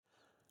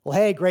Well,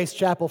 hey, Grace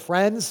Chapel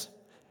friends.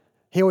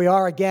 Here we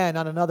are again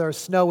on another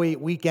snowy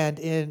weekend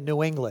in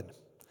New England.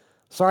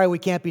 Sorry we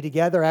can't be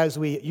together as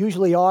we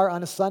usually are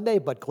on a Sunday,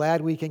 but glad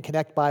we can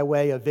connect by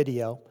way of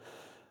video.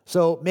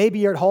 So maybe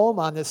you're at home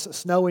on this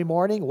snowy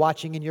morning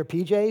watching in your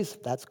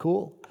PJs. That's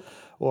cool.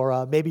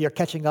 Or maybe you're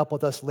catching up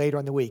with us later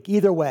in the week.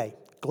 Either way,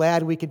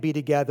 glad we can be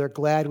together,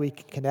 glad we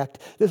can connect.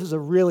 This is a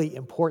really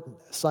important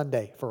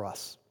Sunday for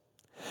us.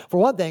 For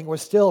one thing, we're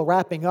still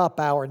wrapping up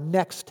our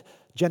next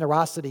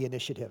generosity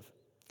initiative.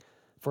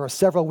 For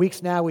several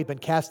weeks now, we've been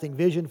casting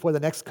vision for the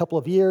next couple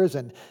of years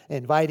and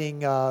inviting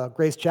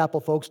Grace Chapel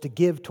folks to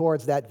give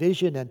towards that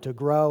vision and to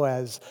grow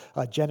as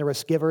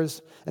generous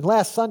givers. And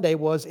last Sunday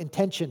was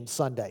Intention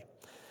Sunday.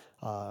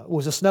 It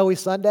was a snowy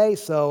Sunday,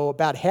 so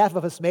about half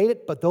of us made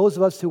it, but those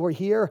of us who were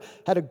here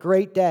had a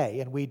great day,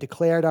 and we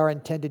declared our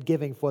intended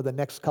giving for the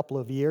next couple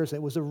of years.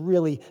 It was a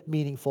really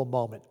meaningful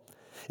moment.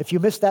 If you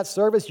missed that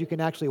service, you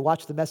can actually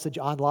watch the message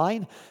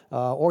online,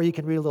 or you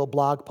can read a little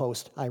blog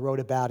post I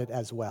wrote about it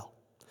as well.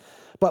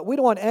 But we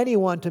don't want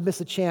anyone to miss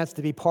a chance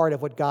to be part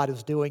of what God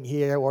is doing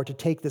here or to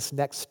take this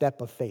next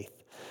step of faith.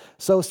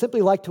 So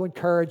simply like to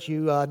encourage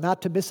you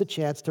not to miss a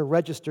chance to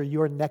register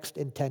your next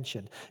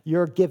intention,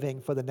 your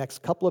giving for the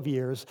next couple of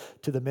years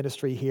to the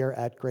ministry here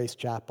at Grace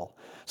Chapel.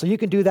 So you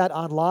can do that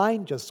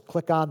online. Just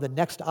click on the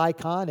next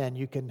icon and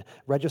you can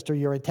register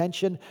your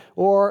intention,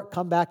 or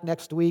come back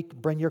next week,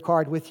 bring your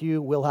card with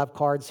you. We'll have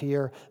cards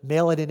here.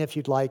 Mail it in if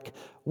you'd like.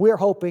 We're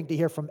hoping to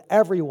hear from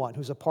everyone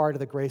who's a part of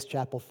the Grace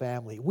Chapel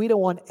family. We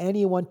don't want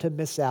anyone to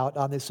miss out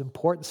on this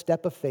important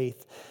step of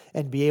faith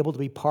and be able to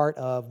be part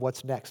of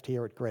what's next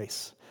here at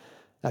Grace.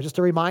 Now, just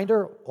a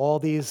reminder, all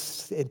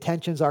these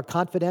intentions are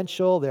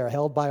confidential. They're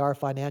held by our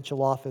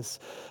financial office,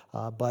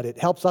 but it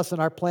helps us in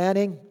our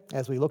planning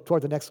as we look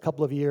toward the next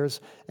couple of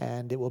years,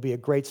 and it will be a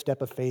great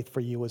step of faith for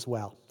you as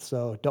well.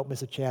 So don't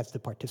miss a chance to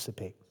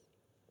participate.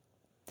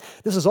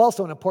 This is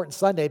also an important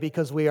Sunday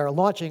because we are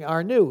launching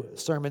our new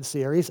sermon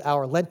series,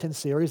 our Lenten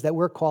series that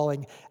we're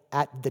calling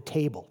At the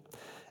Table.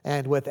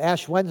 And with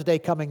Ash Wednesday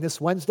coming this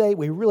Wednesday,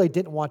 we really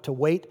didn't want to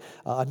wait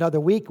another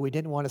week. We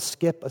didn't want to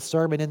skip a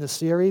sermon in the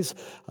series.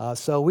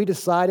 So we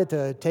decided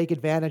to take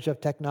advantage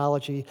of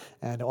technology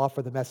and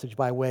offer the message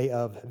by way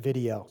of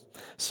video.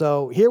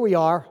 So here we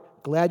are.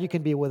 Glad you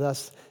can be with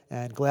us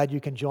and glad you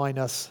can join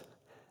us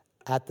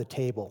at the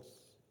table.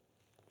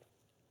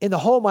 In the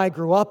home I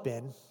grew up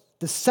in,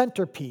 the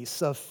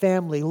centerpiece of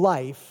family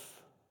life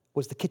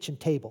was the kitchen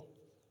table.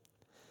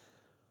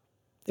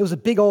 It was a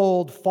big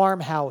old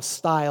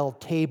farmhouse-style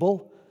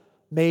table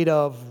made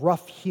of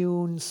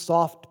rough-hewn,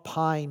 soft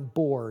pine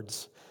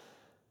boards.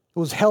 It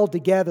was held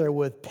together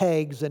with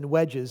pegs and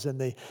wedges in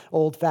the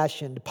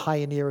old-fashioned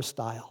pioneer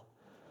style.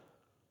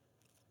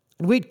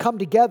 And we'd come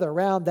together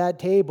around that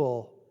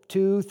table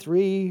 2,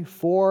 3,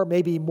 4,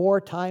 maybe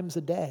more times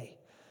a day.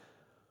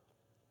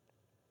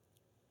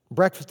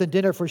 Breakfast and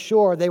dinner, for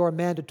sure, they were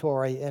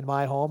mandatory in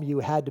my home. You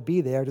had to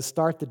be there to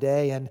start the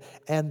day and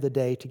end the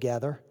day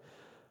together.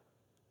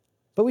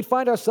 But we'd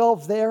find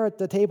ourselves there at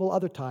the table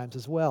other times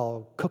as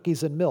well.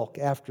 Cookies and milk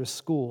after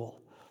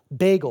school,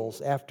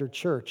 bagels after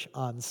church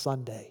on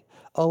Sunday,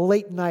 a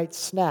late night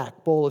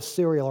snack, bowl of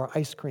cereal or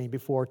ice cream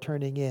before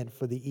turning in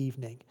for the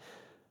evening.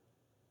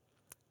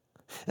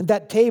 And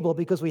that table,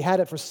 because we had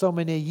it for so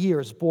many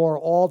years, bore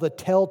all the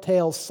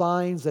telltale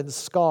signs and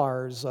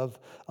scars of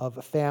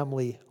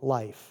family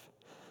life.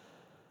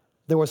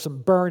 There were some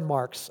burn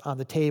marks on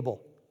the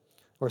table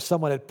where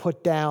someone had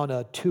put down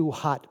a too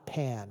hot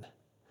pan.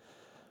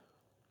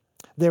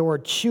 There were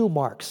chew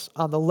marks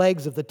on the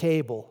legs of the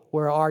table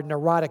where our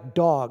neurotic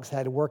dogs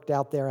had worked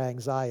out their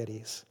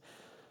anxieties.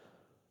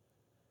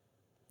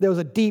 There was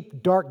a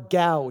deep, dark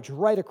gouge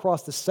right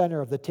across the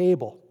center of the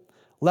table,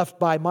 left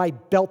by my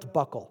belt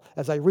buckle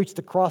as I reached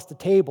across the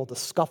table to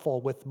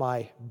scuffle with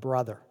my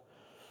brother.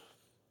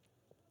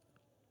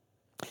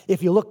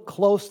 If you look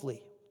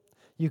closely,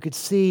 you could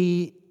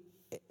see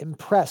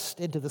impressed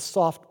into the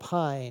soft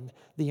pine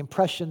the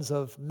impressions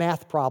of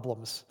math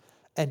problems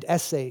and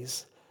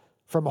essays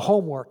from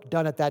homework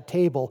done at that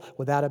table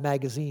without a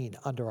magazine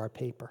under our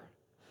paper.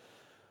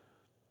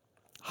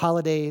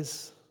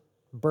 Holidays,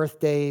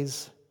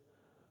 birthdays,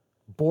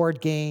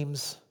 board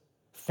games,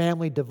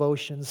 family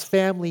devotions,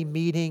 family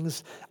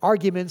meetings,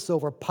 arguments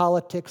over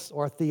politics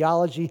or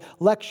theology,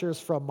 lectures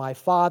from my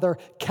father,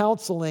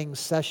 counseling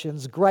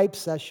sessions, gripe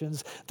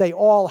sessions, they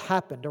all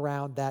happened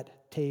around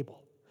that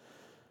table.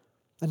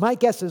 And my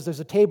guess is there's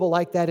a table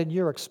like that in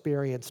your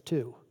experience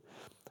too.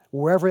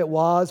 Wherever it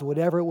was,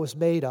 whatever it was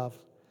made of,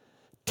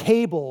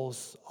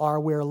 tables are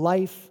where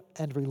life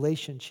and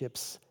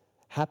relationships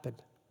happen.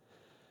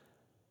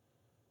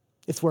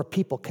 It's where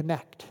people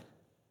connect.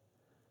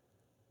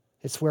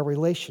 It's where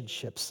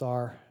relationships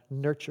are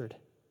nurtured.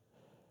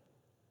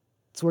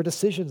 It's where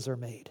decisions are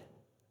made.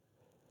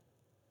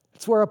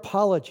 It's where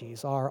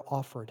apologies are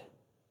offered.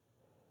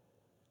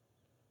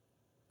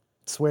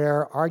 It's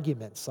where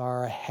arguments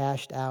are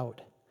hashed out.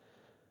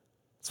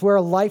 It's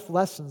where life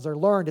lessons are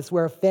learned. It's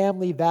where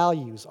family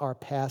values are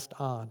passed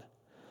on.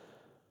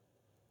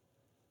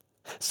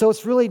 So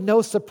it's really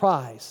no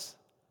surprise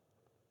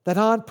that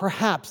on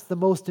perhaps the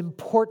most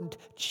important,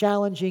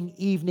 challenging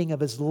evening of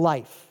his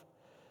life,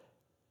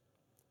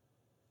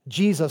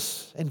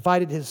 Jesus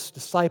invited his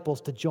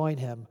disciples to join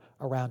him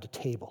around a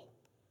table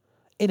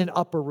in an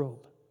upper room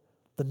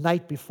the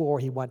night before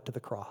he went to the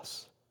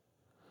cross.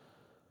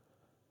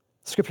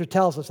 Scripture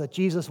tells us that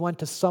Jesus went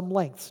to some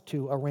lengths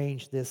to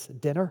arrange this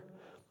dinner,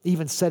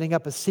 even setting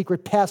up a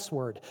secret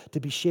password to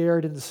be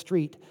shared in the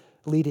street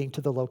leading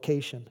to the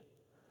location.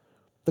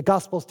 The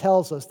Gospels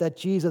tells us that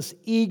Jesus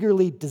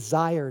eagerly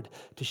desired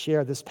to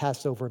share this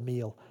Passover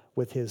meal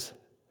with his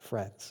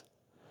friends.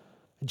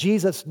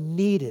 Jesus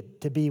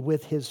needed to be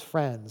with his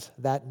friends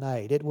that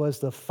night. It was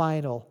the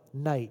final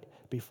night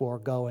before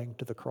going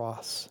to the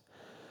cross.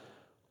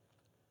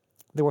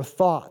 There were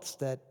thoughts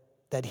that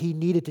he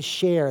needed to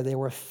share. There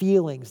were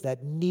feelings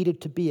that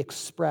needed to be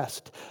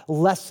expressed,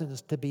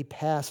 lessons to be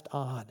passed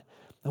on.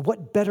 And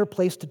what better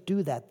place to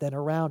do that than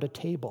around a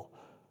table,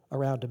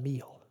 around a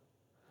meal?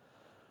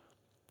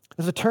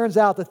 As it turns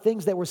out, the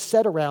things that were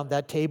said around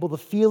that table, the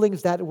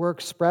feelings that were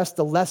expressed,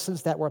 the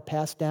lessons that were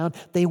passed down,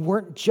 they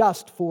weren't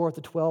just for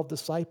the 12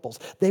 disciples.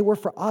 They were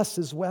for us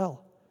as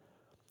well.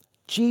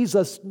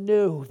 Jesus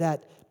knew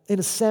that, in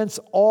a sense,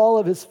 all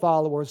of his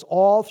followers,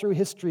 all through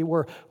history,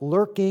 were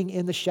lurking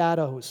in the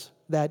shadows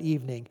that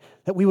evening,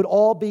 that we would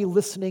all be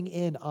listening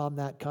in on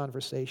that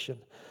conversation.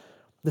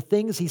 The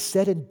things he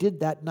said and did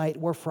that night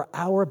were for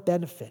our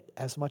benefit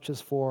as much as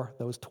for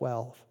those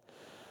 12.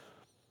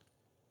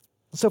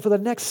 So for the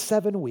next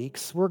 7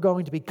 weeks, we're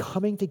going to be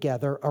coming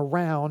together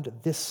around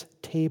this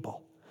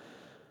table,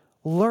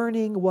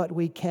 learning what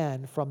we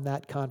can from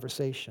that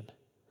conversation.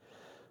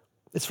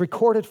 It's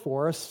recorded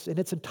for us in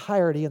its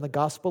entirety in the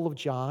Gospel of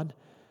John,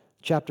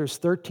 chapters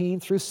 13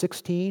 through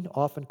 16,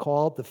 often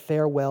called the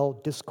Farewell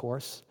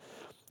Discourse.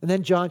 And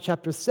then John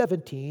chapter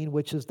 17,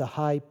 which is the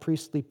high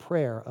priestly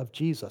prayer of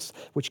Jesus,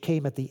 which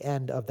came at the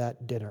end of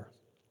that dinner.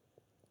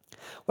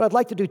 What I'd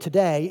like to do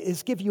today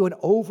is give you an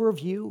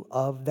overview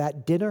of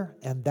that dinner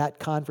and that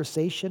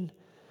conversation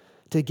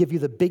to give you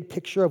the big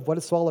picture of what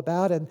it's all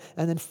about and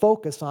then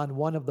focus on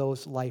one of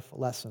those life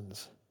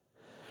lessons.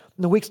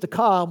 In the weeks to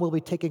come, we'll be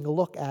taking a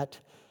look at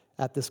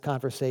this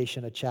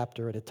conversation a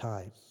chapter at a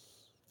time.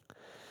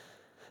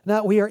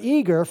 Now, we are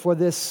eager for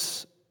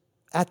this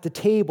At the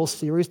Table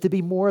series to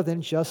be more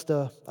than just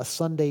a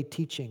Sunday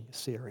teaching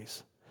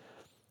series.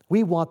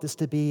 We want this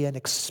to be an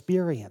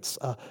experience,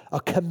 a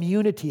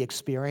community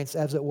experience,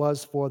 as it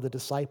was for the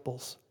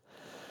disciples.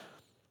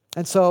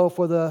 And so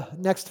for the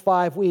next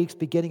 5 weeks,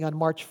 beginning on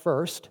March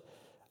 1st,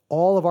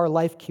 all of our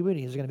life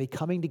communities are going to be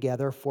coming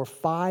together for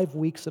 5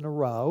 weeks in a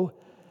row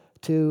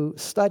to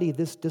study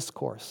this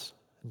discourse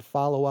and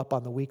follow up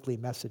on the weekly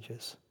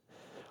messages.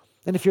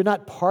 And if you're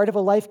not part of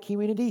a life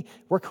community,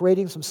 we're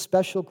creating some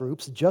special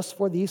groups just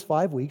for these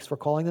 5 weeks. We're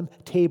calling them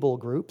table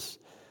groups,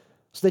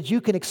 so that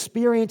you can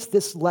experience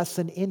this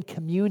lesson in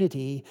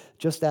community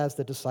just as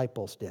the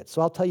disciples did.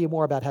 So I'll tell you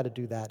more about how to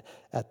do that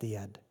at the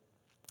end.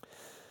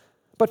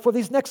 But for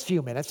these next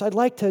few minutes, I'd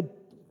like to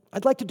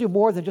do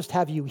more than just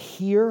have you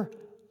hear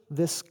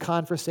this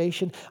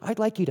conversation. I'd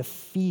like you to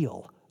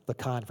feel the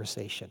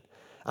conversation.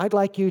 I'd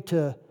like you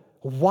to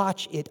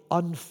watch it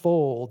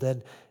unfold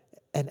and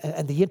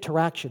the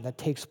interaction that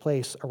takes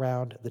place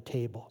around the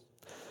table.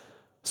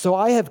 So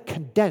I have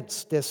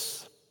condensed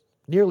this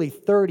nearly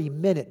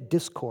 30-minute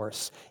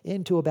discourse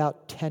into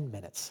about 10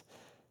 minutes.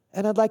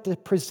 And I'd like to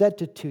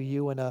present it to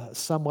you in a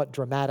somewhat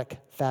dramatic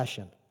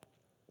fashion.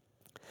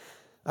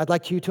 I'd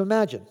like you to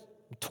imagine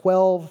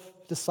 12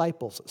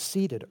 disciples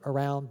seated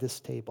around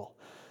this table.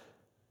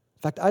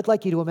 In fact, I'd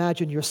like you to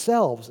imagine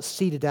yourselves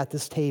seated at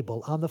this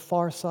table on the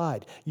far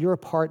side. You're a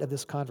part of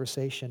this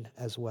conversation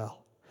as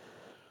well.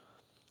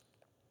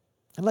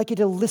 I'd like you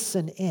to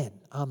listen in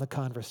on the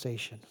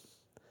conversation.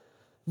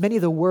 Many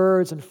of the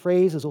words and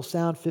phrases will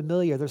sound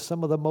familiar. They're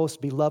some of the most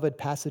beloved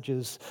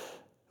passages,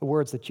 the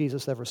words that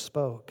Jesus ever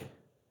spoke.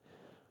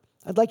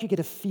 I'd like you to get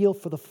a feel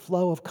for the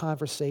flow of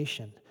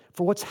conversation,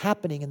 for what's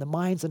happening in the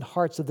minds and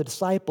hearts of the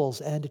disciples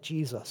and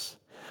Jesus.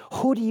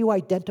 Who do you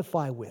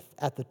identify with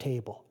at the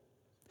table?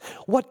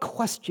 What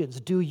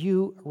questions do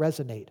you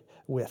resonate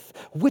with?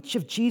 Which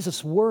of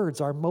Jesus'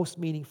 words are most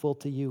meaningful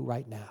to you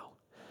right now?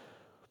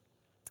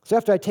 So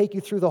after I take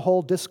you through the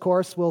whole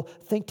discourse, we'll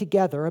think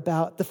together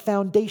about the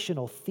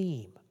foundational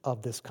theme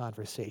of this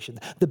conversation,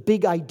 the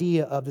big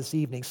idea of this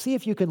evening. See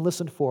if you can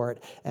listen for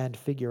it and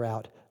figure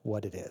out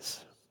what it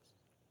is.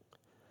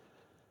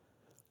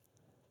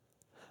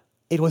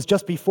 It was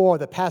just before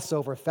the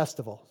Passover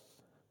festival.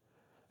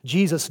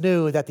 Jesus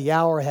knew that the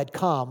hour had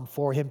come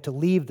for him to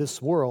leave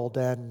this world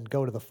and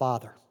go to the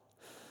Father.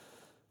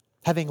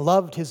 Having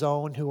loved his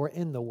own who were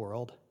in the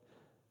world,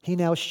 he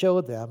now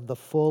showed them the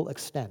full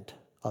extent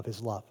of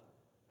his love.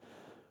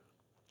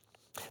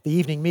 The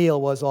evening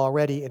meal was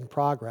already in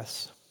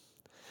progress.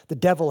 The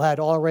devil had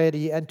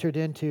already entered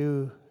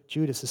into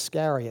Judas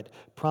Iscariot,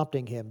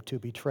 prompting him to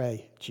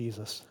betray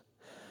Jesus.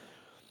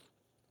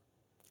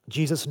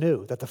 Jesus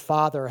knew that the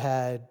Father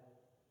had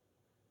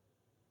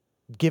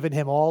given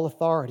him all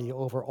authority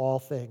over all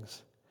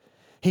things.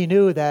 He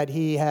knew that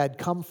he had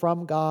come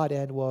from God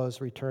and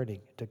was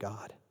returning to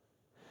God.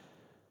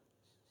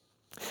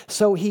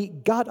 So he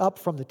got up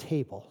from the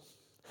table,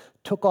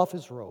 took off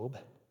his robe,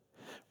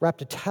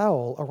 wrapped a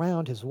towel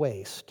around his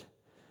waist,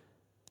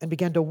 and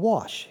began to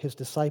wash his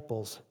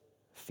disciples'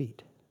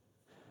 feet,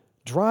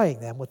 drying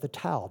them with the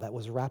towel that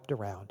was wrapped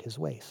around his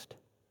waist.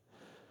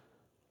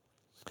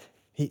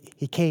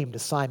 He came to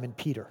Simon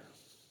Peter.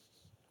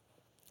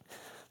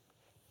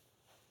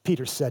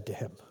 Peter said to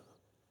him,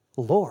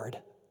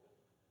 "Lord,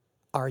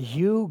 are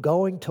you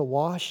going to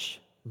wash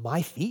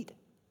my feet?"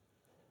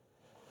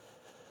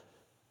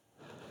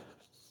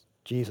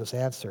 Jesus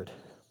answered,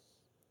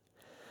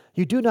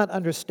 "You do not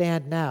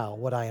understand now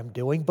what I am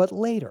doing, but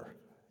later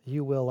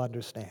you will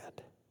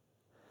understand."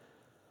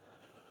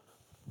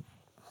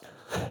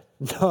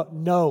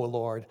 No,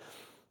 Lord,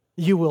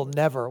 you will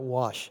never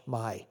wash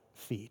my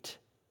feet.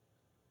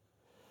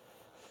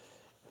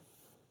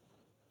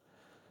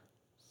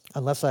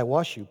 "Unless I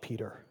wash you,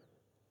 Peter,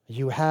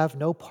 you have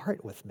no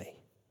part with me."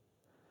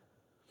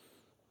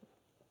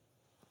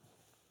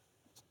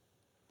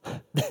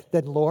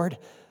 "Then, Lord,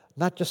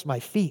 not just my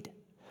feet,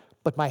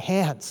 but my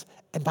hands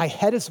and my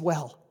head as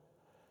well."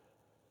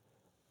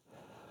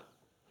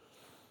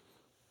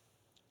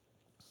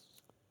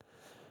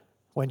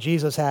 When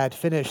Jesus had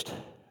finished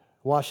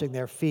washing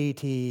their feet,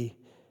 he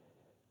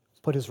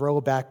put his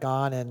robe back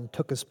on and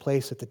took his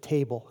place at the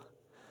table.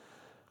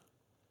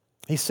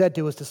 He said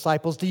to his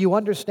disciples, "Do you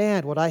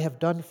understand what I have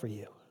done for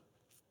you?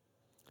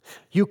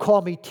 You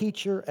call me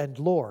teacher and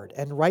Lord,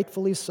 and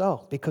rightfully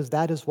so, because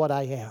that is what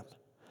I am.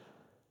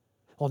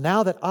 Well,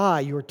 now that I,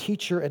 your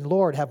teacher and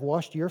Lord, have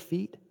washed your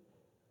feet,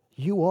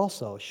 you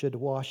also should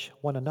wash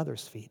one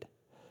another's feet.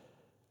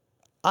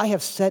 I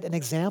have set an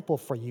example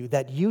for you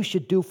that you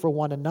should do for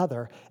one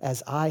another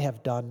as I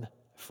have done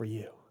for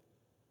you."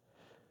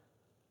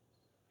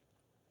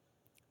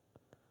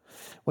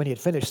 When he had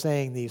finished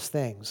saying these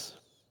things,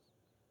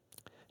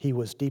 he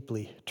was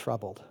deeply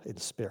troubled in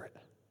spirit.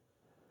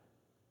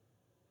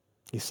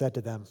 He said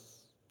to them,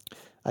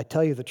 "I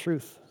tell you the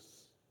truth,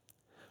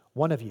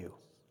 one of you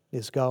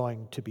is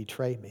going to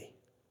betray me."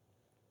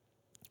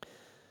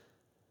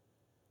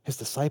 His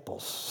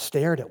disciples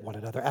stared at one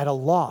another, at a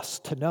loss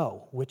to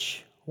know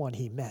which one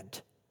he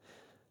meant.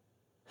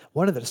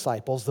 One of the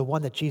disciples, the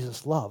one that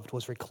Jesus loved,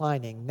 was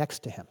reclining next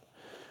to him.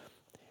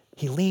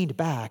 He leaned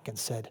back and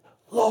said,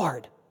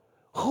 "Lord,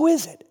 who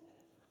is it?"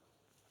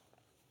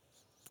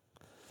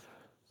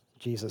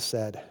 Jesus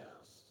said,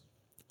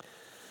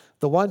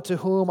 "The one to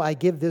whom I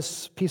give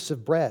this piece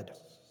of bread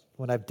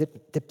when I've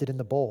dipped it in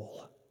the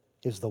bowl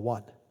is the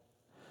one."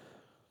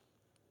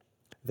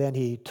 Then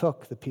he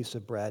took the piece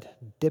of bread,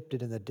 dipped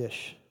it in the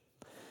dish,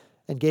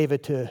 and gave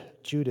it to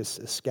Judas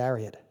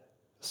Iscariot,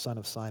 son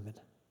of Simon.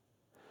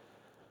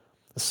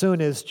 As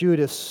soon as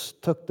Judas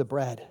took the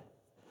bread,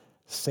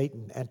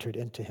 Satan entered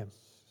into him.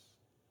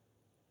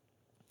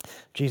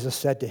 Jesus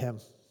said to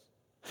him,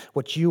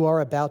 "What you are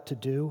about to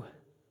do,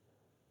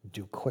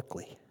 do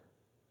quickly."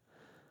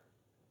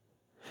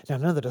 Now,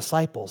 none of the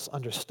disciples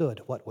understood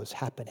what was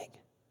happening.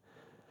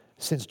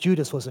 Since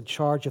Judas was in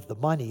charge of the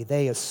money,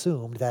 they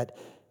assumed that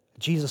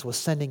Jesus was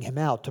sending him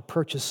out to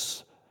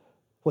purchase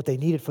what they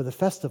needed for the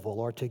festival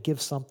or to give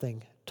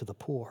something to the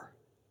poor.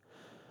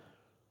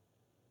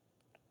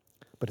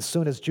 But as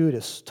soon as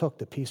Judas took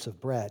the piece of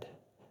bread,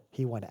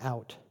 he went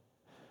out,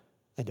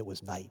 and it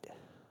was night.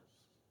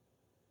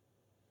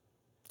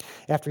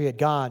 After he had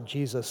gone,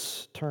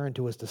 Jesus turned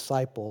to his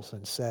disciples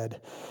and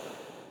said,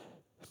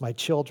 "My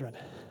children,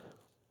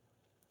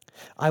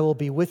 I will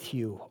be with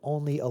you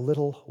only a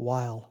little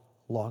while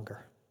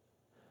longer.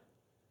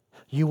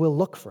 You will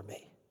look for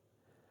me.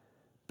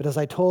 But as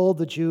I told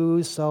the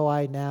Jews, so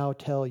I now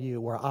tell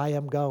you, where I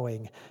am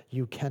going,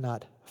 you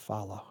cannot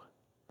follow.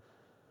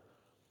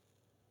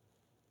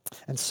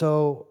 And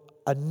so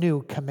a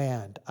new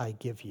command I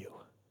give you: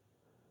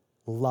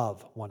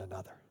 love one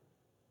another.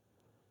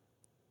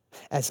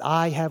 As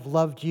I have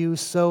loved you,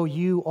 so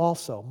you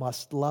also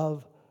must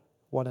love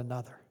one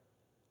another.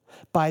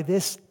 By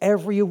this,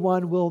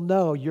 everyone will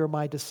know you're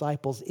my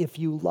disciples if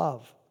you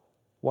love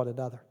one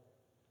another."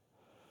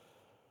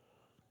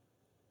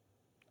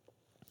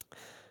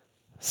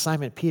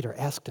 Simon Peter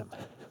asked him,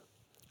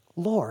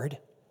 "Lord,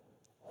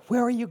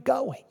 where are you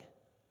going?"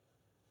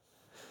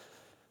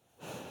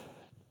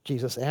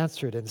 Jesus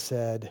answered and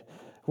said,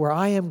 "Where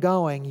I am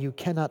going, you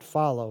cannot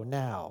follow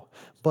now,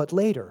 but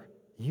later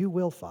you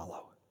will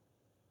follow."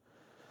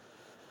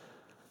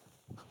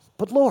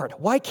 "But Lord,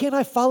 why can't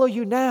I follow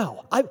you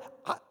now?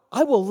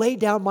 I will lay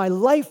down my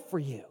life for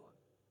you."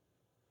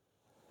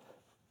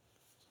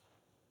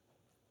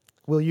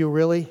 "Will you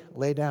really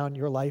lay down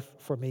your life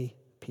for me,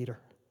 Peter?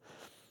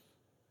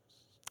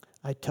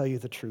 I tell you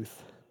the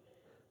truth.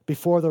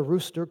 Before the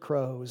rooster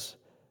crows,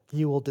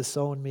 you will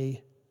disown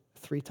me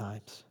 3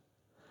 times.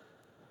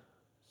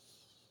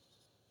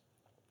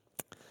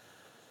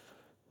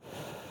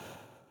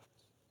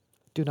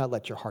 Do not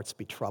let your hearts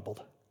be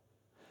troubled.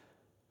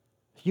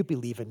 You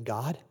believe in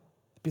God,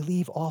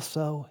 believe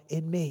also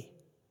in me.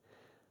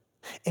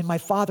 In my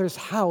Father's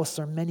house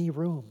are many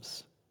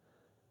rooms.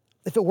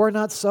 If it were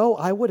not so,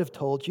 I would have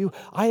told you,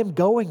 I am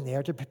going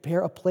there to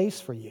prepare a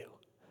place for you.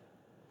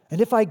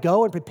 And if I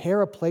go and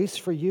prepare a place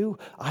for you,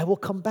 I will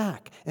come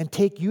back and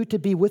take you to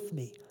be with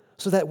me,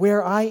 so that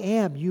where I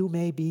am, you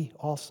may be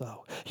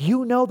also.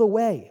 You know the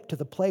way to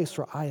the place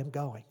where I am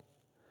going.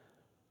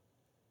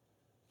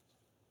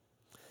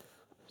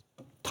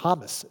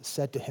 Thomas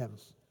said to him,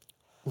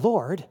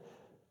 Lord,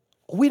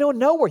 we don't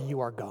know where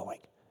you are going,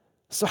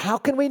 so how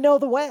can we know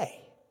the way?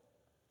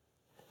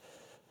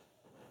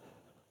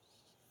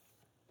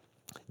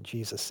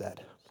 Jesus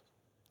said,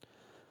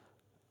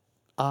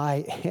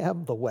 I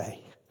am the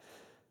way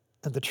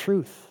and the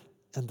truth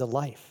and the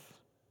life.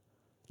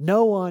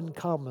 No one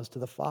comes to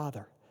the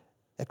Father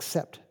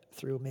except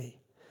through me.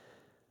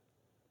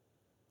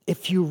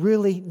 If you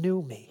really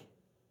knew me,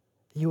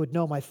 you would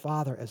know my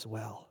Father as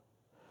well.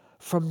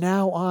 From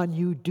now on,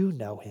 you do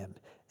know him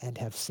and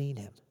have seen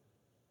him.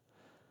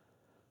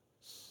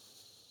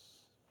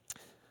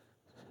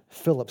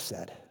 Philip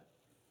said,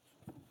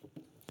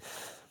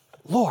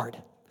 Lord,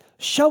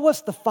 show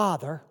us the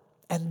Father,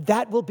 and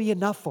that will be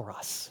enough for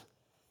us.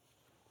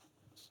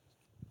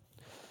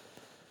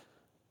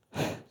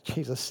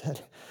 Jesus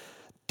said,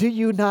 do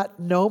you not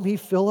know me,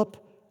 Philip,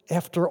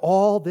 after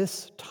all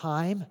this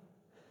time?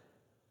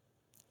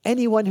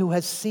 Anyone who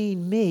has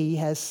seen me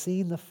has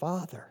seen the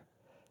Father.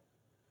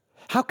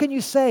 How can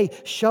you say,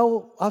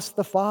 show us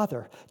the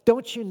Father?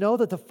 Don't you know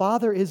that the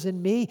Father is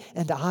in me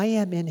and I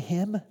am in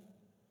him?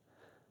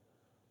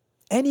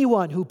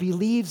 Anyone who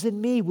believes in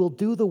me will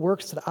do the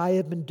works that I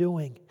have been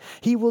doing.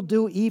 He will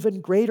do even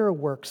greater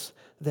works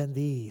than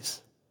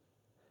these,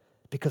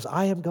 because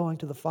I am going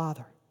to the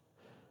Father.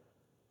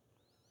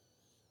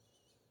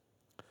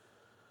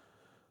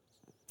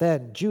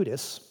 Then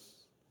Judas,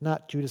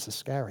 not Judas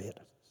Iscariot,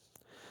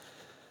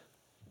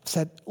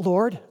 said,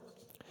 Lord,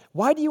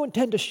 why do you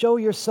intend to show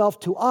yourself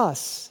to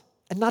us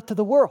and not to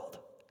the world?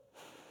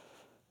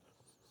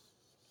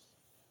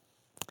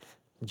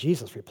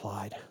 Jesus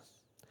replied,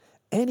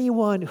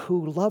 anyone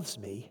who loves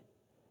me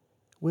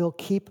will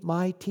keep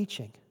my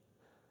teaching.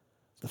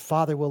 The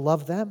Father will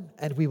love them,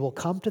 and we will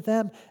come to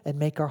them and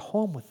make our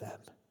home with them.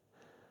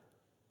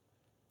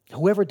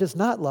 Whoever does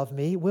not love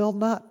me will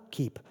not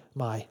keep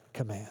my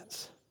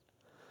commands.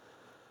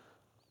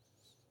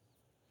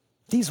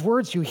 These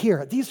words you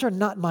hear, these are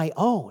not my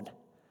own.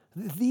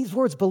 These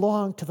words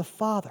belong to the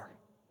Father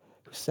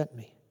who sent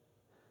me.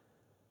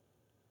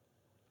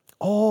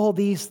 All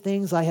these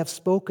things I have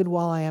spoken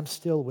while I am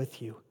still with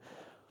you.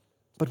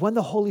 But when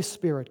the Holy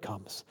Spirit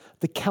comes,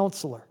 the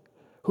Counselor,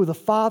 who the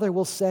Father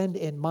will send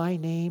in my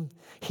name,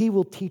 he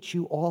will teach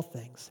you all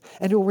things,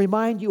 and he will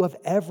remind you of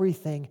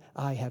everything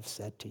I have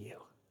said to you.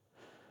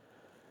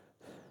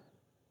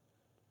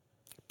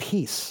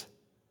 Peace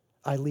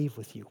I leave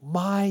with you.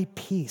 My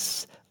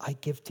peace I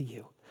give to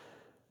you.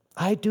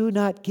 I do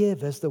not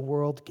give as the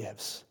world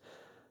gives.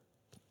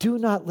 Do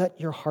not let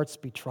your hearts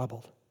be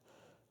troubled,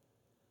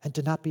 and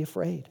do not be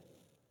afraid.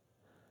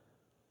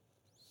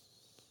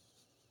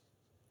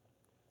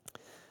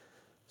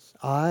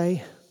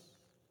 I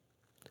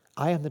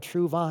am the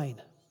true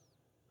vine,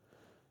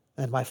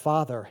 and my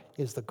Father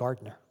is the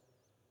gardener.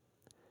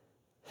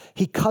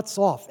 He cuts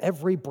off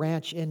every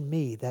branch in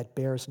me that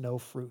bears no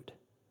fruit.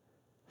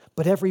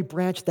 But every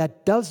branch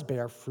that does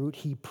bear fruit,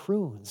 he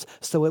prunes,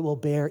 so it will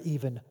bear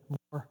even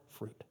more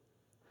fruit.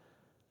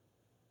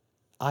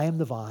 I am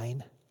the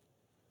vine,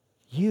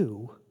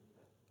 you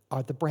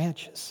are the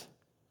branches.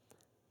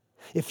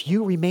 If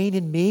you remain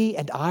in me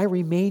and I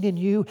remain in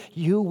you,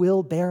 you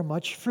will bear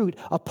much fruit.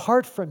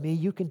 Apart from me,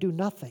 you can do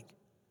nothing.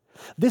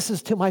 This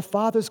is to my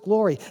Father's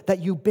glory, that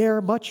you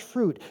bear much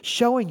fruit,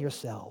 showing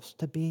yourselves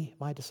to be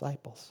my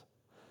disciples.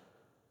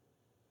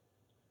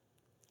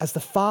 As the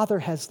Father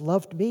has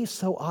loved me,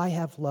 so I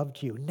have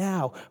loved you.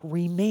 Now,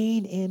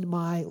 remain in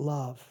my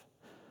love.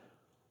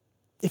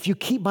 If you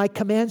keep my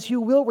commands, you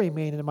will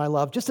remain in my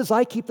love, just as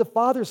I keep the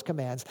Father's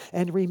commands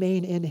and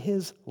remain in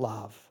his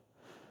love.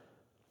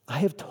 I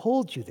have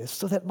told you this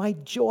so that my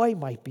joy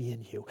might be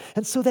in you,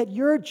 and so that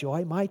your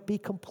joy might be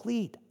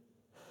complete.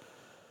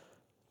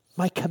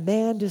 My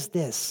command is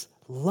this: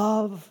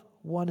 love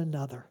one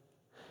another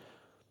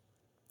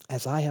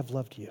as I have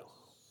loved you.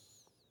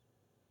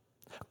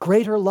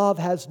 Greater love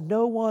has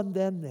no one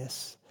than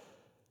this,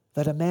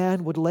 that a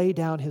man would lay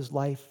down his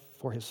life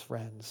for his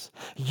friends.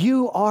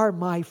 You are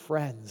my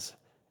friends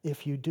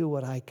if you do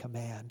what I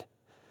command.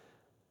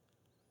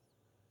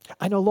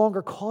 I no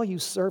longer call you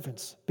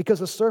servants,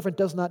 because a servant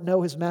does not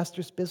know his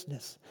master's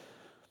business.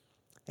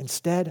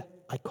 Instead,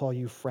 I call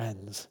you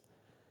friends,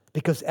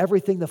 because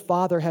everything the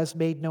Father has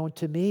made known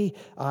to me,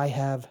 I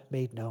have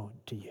made known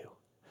to you.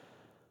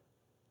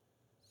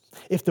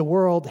 If the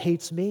world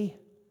hates me,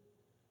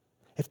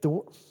 if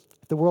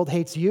the world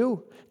hates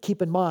you,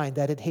 keep in mind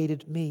that it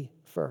hated me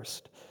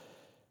first.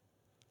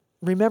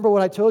 Remember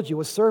what I told you,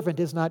 a servant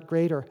is not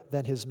greater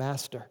than his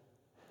master.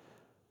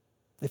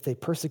 If they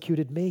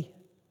persecuted me,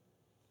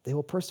 they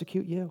will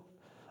persecute you.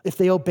 If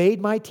they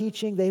obeyed my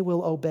teaching, they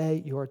will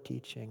obey your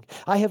teaching.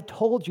 I have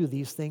told you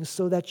these things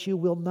so that you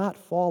will not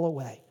fall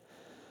away.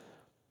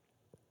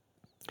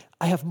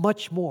 I have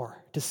much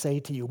more to say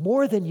to you,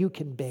 more than you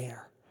can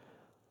bear.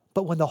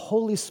 But when the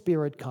Holy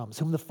Spirit comes,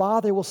 whom the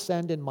Father will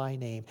send in my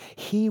name,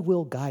 he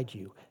will guide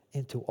you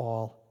into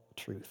all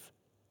truth.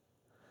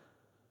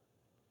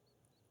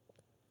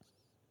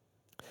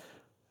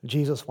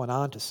 Jesus went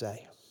on to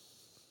say,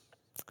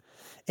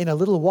 in a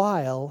little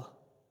while,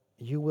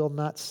 you will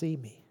not see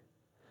me.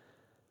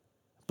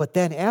 But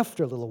then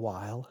after a little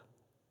while,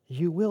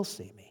 you will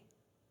see me.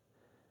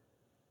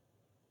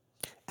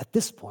 At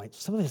this point,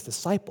 some of his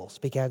disciples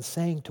began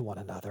saying to one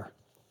another,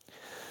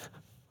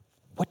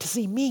 what does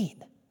he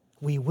mean?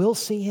 We will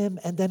see him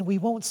and then we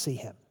won't see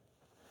him.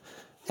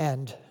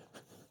 And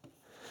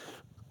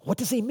what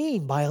does he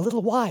mean by a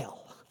little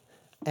while?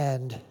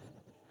 And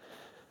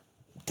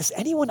does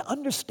anyone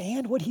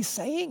understand what he's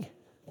saying?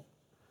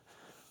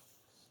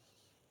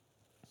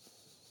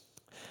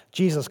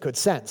 Jesus could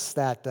sense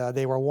that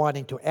they were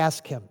wanting to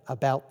ask him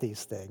about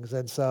these things.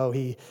 And so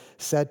he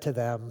said to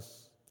them,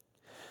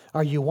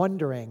 are you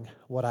wondering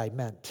what I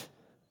meant?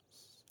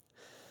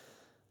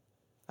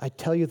 I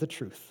tell you the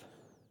truth.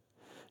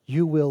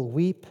 You will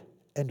weep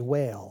and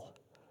wail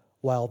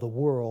while the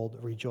world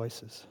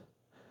rejoices.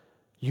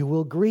 You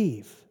will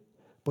grieve,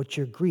 but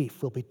your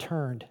grief will be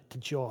turned to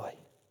joy.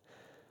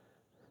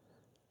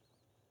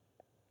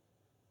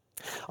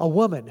 A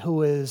woman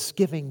who is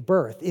giving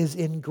birth is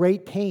in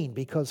great pain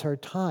because her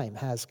time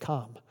has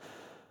come.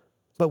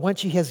 But when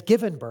she has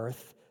given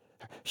birth,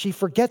 she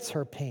forgets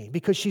her pain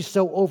because she's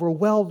so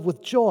overwhelmed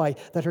with joy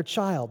that her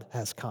child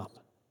has come.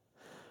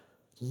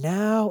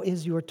 Now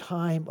is your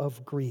time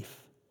of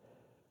grief,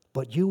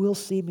 but you will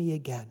see me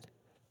again,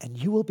 and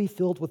you will be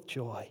filled with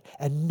joy,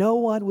 and no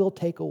one will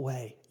take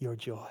away your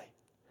joy.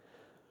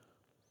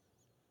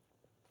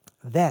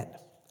 Then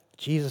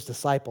Jesus'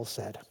 disciples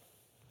said,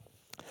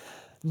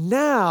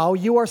 now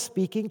you are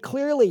speaking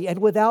clearly and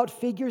without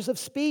figures of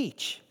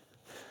speech.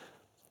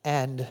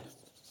 And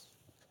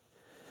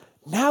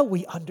now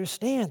we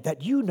understand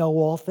that you know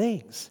all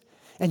things,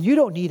 and you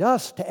don't need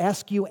us to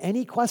ask you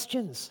any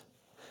questions.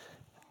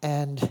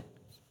 And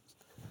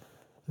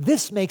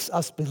this makes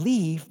us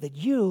believe that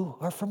you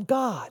are from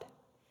God.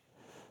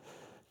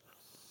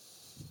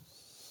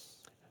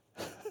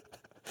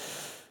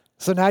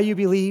 So now you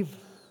believe?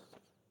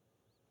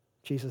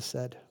 Jesus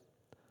said.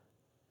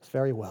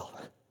 Very well.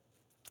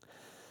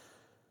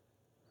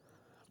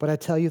 But I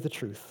tell you the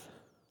truth.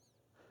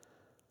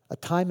 A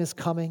time is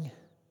coming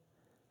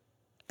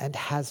and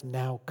has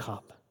now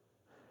come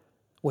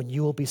when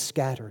you will be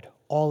scattered,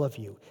 all of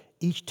you,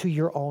 each to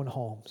your own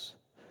homes.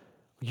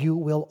 You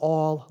will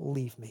all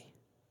leave me.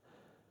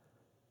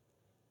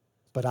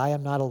 But I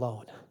am not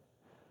alone.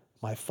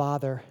 My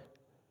Father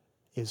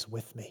is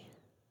with me.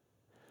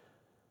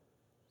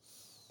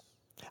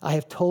 I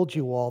have told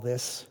you all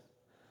this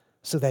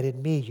so that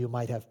in me you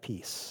might have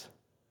peace.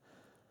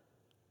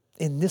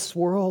 In this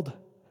world,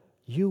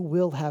 you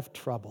will have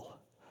trouble,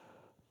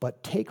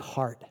 but take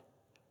heart.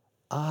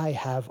 I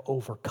have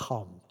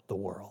overcome the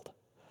world.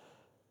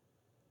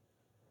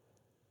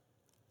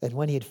 And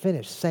when he had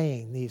finished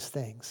saying these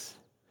things,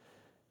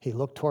 he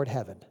looked toward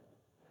heaven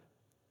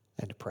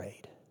and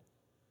prayed.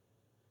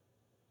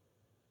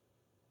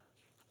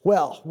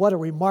 Well, what a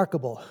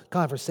remarkable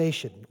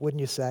conversation, wouldn't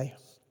you say?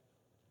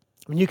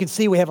 I mean, you can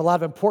see we have a lot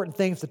of important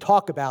things to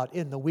talk about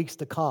in the weeks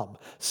to come.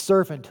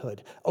 Servanthood,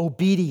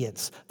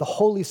 obedience, the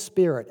Holy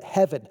Spirit,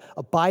 heaven,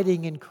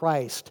 abiding in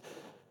Christ,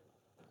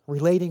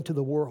 relating to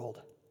the world.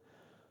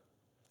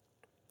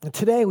 And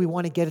today we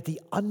want to get at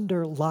the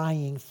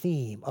underlying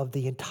theme of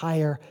the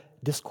entire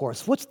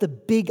discourse. What's the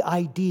big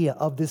idea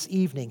of this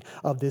evening,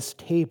 of this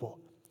table?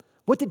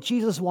 What did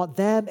Jesus want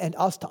them and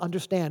us to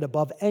understand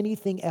above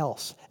anything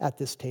else at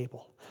this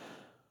table?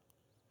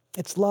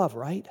 It's love,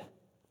 right?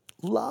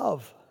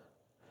 Love.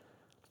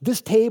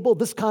 This table,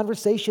 this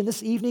conversation,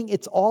 this evening,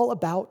 it's all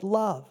about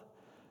love.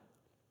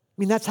 I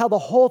mean, that's how the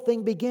whole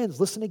thing begins.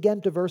 Listen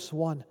again to verse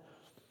 1.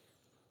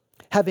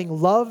 Having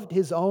loved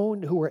his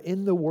own who were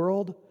in the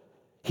world,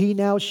 he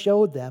now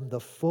showed them the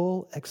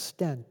full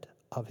extent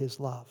of his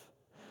love.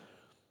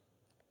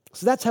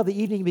 So that's how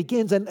the evening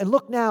begins. And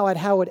look now at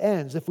how it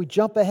ends. If we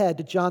jump ahead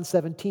to John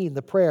 17,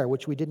 the prayer,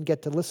 which we didn't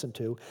get to listen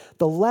to,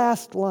 the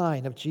last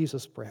line of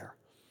Jesus' prayer.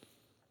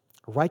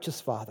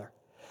 Righteous Father,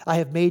 I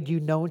have made you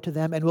known to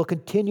them and will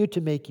continue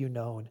to make you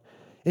known,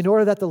 in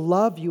order that the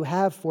love you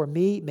have for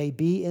me may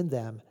be in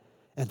them,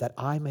 and that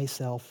I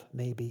myself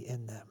may be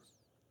in them.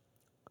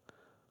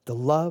 The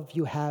love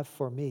you have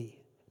for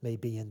me may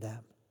be in them.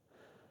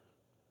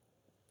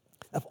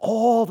 Of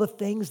all the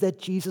things that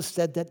Jesus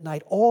said that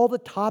night, all the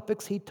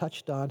topics he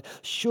touched on,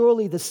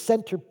 surely the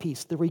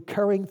centerpiece, the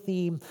recurring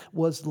theme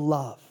was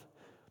love.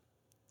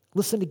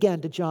 Listen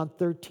again to John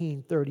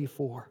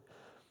 13:34.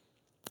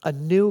 A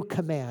new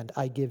command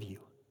I give you.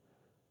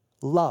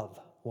 Love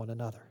one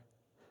another.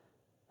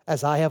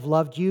 As I have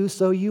loved you,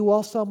 so you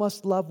also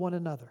must love one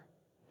another.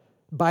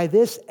 By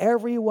this,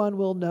 everyone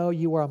will know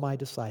you are my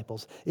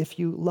disciples, if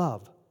you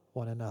love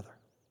one another.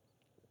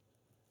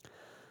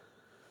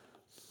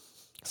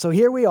 So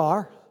here we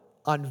are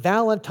on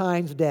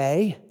Valentine's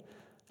Day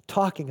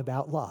talking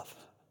about love.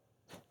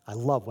 I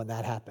love when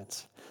that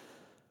happens.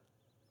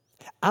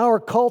 Our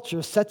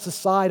culture sets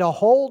aside a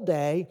whole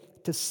day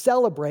to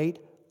celebrate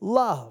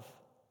love.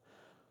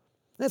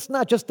 It's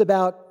not just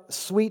about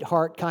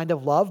sweetheart kind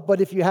of love,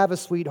 but if you have a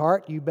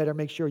sweetheart, you better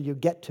make sure you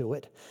get to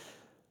it.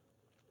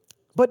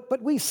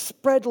 But we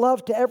spread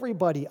love to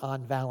everybody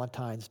on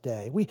Valentine's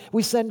Day.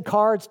 We send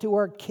cards to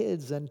our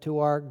kids and to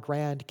our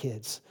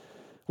grandkids.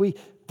 We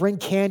bring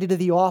candy to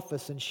the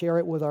office and share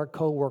it with our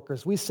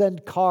coworkers. We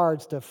send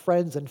cards to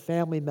friends and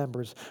family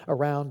members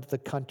around the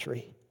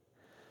country.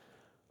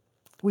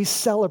 We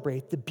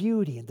celebrate the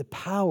beauty and the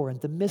power and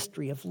the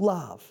mystery of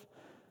love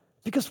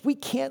because we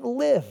can't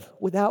live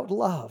without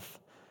love.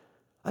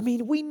 I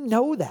mean, we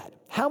know that.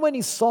 How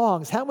many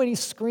songs, how many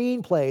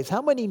screenplays,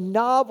 how many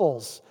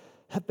novels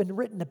have been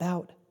written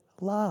about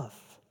love?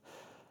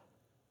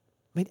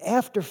 I mean,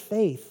 after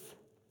faith,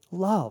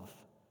 love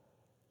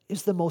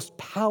is the most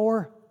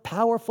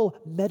powerful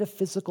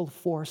metaphysical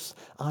force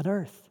on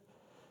earth.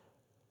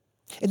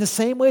 In the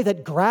same way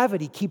that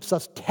gravity keeps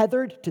us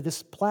tethered to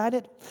this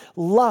planet,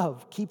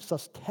 love keeps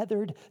us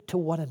tethered to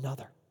one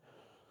another.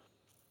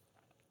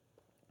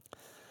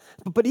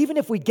 But even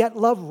if we get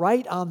love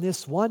right on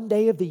this one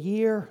day of the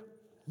year,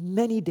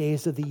 many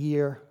days of the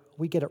year,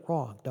 we get it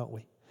wrong, don't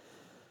we?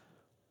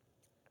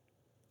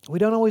 We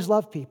don't always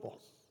love people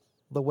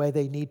the way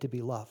they need to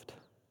be loved.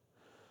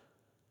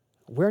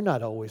 We're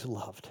not always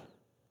loved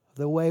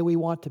the way we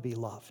want to be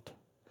loved.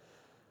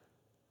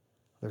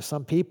 There's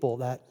some people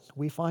that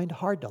we find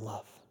hard to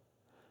love.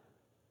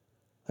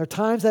 There are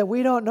times that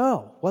we don't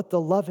know what the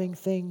loving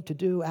thing to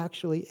do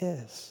actually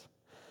is.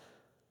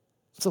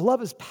 So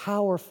love is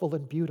powerful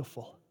and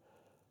beautiful,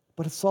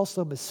 but it's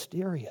also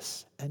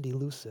mysterious and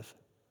elusive.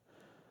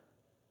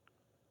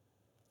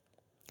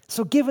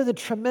 So given the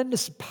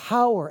tremendous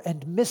power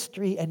and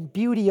mystery and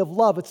beauty of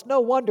love, it's no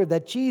wonder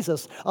that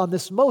Jesus, on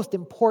this most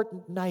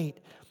important night,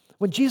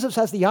 when Jesus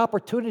has the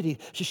opportunity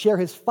to share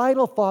his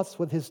final thoughts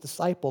with his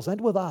disciples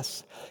and with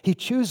us, he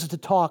chooses to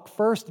talk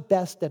first,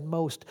 best, and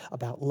most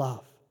about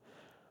love.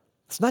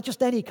 It's not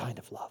just any kind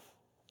of love.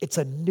 It's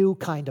a new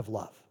kind of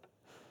love.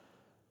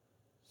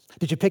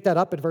 Did you pick that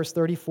up in verse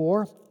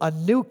 34? A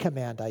new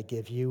command I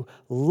give you,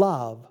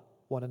 love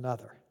one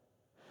another.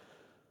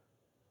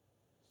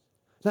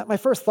 Now, my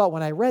first thought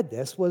when I read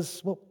this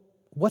was, well,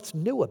 what's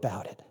new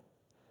about it?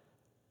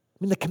 I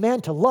mean, the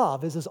command to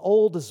love is as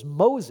old as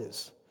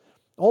Moses,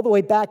 all the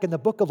way back in the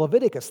book of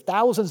Leviticus,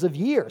 thousands of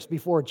years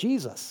before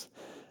Jesus.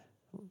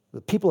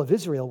 The people of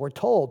Israel were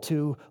told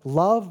to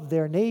love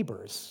their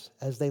neighbors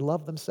as they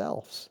love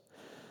themselves.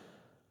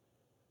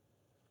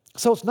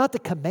 So it's not the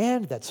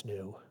command that's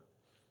new.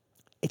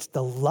 It's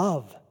the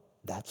love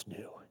that's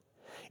new.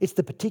 It's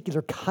the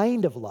particular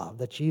kind of love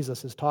that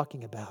Jesus is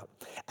talking about.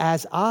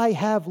 As I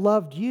have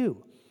loved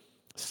you,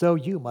 so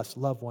you must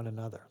love one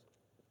another.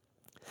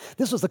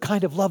 This was the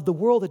kind of love the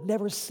world had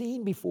never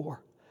seen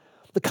before.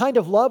 The kind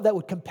of love that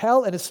would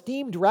compel an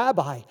esteemed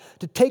rabbi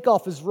to take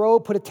off his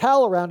robe, put a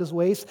towel around his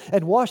waist,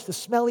 and wash the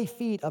smelly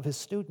feet of his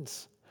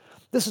students.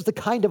 This is the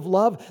kind of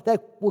love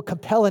that will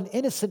compel an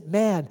innocent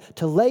man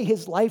to lay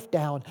his life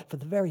down for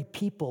the very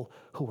people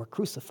who were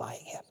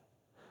crucifying him.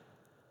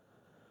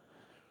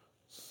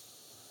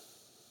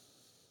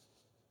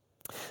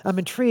 I'm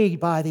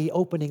intrigued by the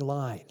opening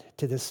line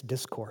to this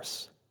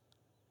discourse.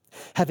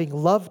 Having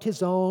loved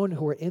his own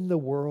who were in the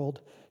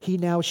world, he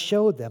now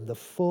showed them the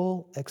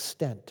full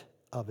extent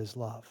of his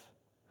love.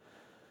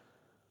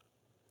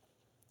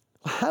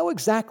 How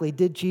exactly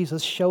did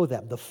Jesus show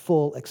them the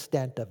full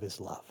extent of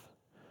his love?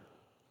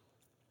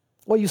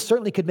 Well, you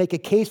certainly could make a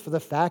case for the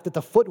fact that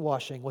the foot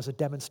washing was a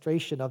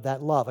demonstration of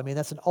that love. I mean,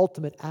 that's an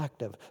ultimate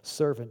act of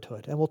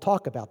servanthood, and we'll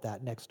talk about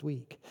that next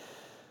week.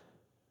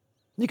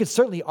 You could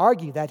certainly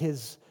argue that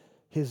his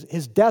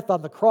death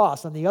on the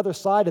cross on the other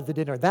side of the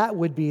dinner, that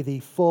would be the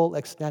full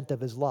extent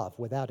of his love,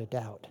 without a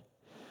doubt.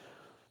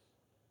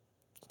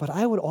 But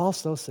I would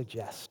also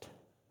suggest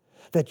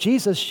that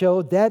Jesus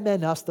showed them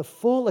and us the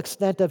full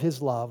extent of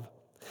his love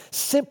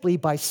simply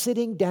by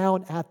sitting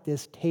down at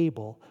this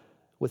table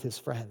with his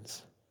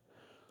friends,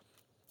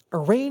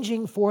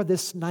 arranging for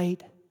this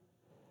night,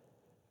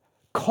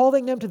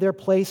 calling them to their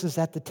places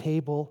at the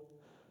table,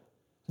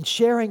 and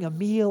sharing a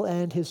meal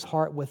and his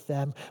heart with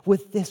them,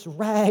 with this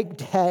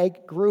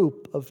ragtag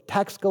group of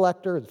tax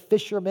collectors,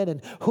 fishermen,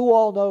 and who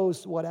all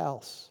knows what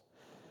else.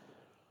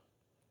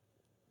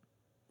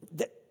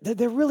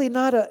 They're really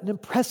not an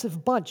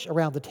impressive bunch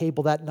around the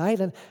table that night,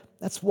 and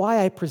that's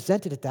why I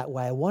presented it that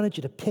way. I wanted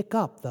you to pick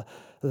up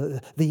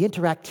the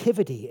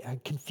interactivity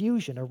and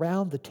confusion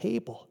around the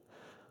table.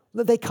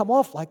 They come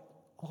off like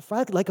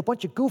a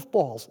bunch of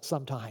goofballs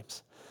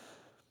sometimes.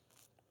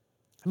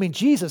 I mean,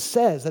 Jesus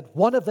says that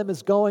one of them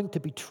is going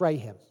to betray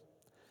him.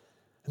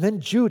 And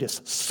then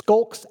Judas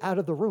skulks out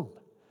of the room.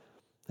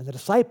 And the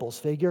disciples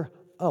figure,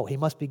 oh, he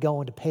must be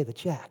going to pay the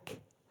check.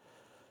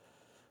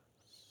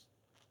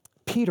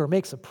 Peter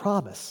makes a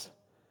promise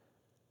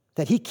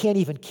that he can't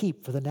even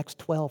keep for the next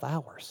 12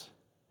 hours.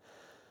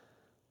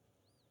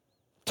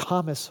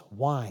 Thomas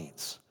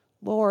whines,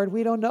 Lord,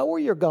 we don't know where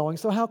you're going,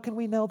 so how can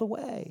we know the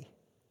way?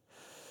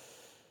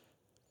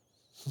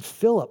 And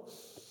Philip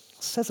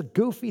says a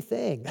goofy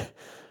thing.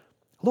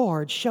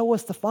 Lord, show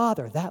us the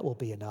Father. That will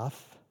be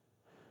enough.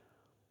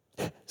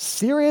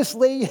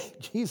 Seriously,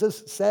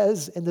 Jesus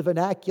says in the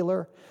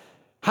vernacular,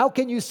 how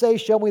can you say,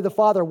 show me the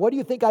Father? What do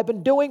you think I've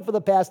been doing for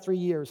the past 3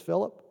 years,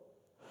 Philip?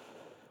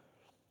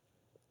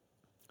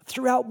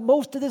 Throughout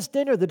most of this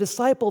dinner, the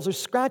disciples are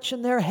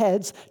scratching their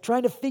heads,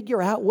 trying to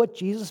figure out what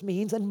Jesus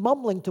means and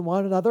mumbling to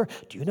one another,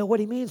 do you know what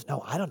he means?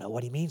 No, I don't know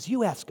what he means.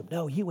 You ask him.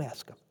 No, you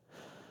ask him.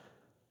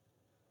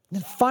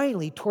 And then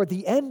finally, toward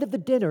the end of the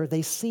dinner,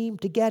 they seem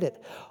to get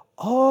it.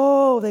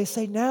 Oh, they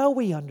say, now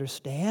we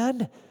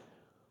understand.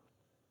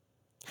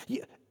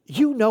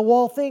 You know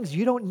all things.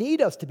 You don't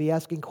need us to be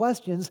asking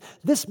questions.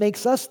 This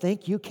makes us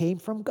think you came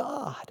from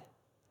God.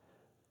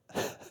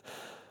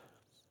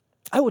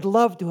 I would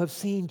love to have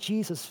seen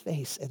Jesus'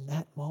 face in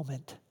that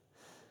moment.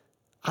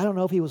 I don't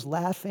know if he was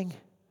laughing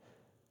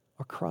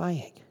or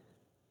crying.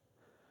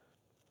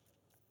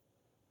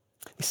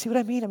 You see what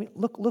I mean?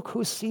 Look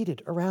who's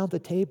seated around the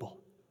table.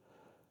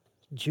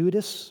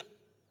 Judas,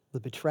 the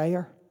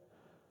betrayer.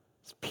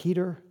 It's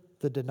Peter,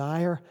 the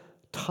denier.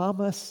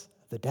 Thomas,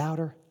 the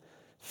doubter.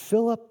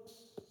 Philip,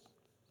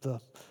 the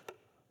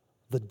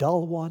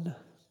dull one.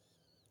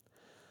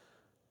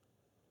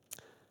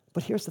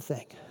 But here's the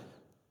thing.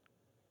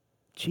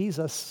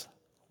 Jesus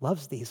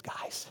loves these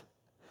guys.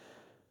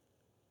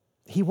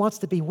 He wants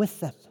to be with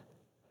them.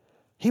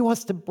 He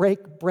wants to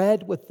break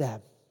bread with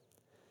them.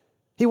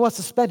 He wants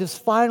to spend his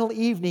final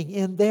evening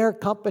in their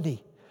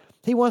company.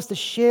 He wants to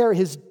share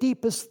his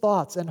deepest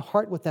thoughts and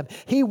heart with them.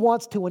 He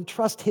wants to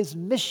entrust his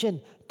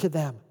mission to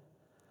them.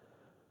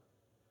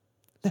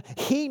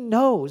 He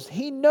knows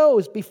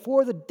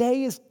before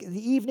the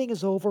evening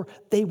is over,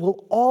 they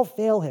will all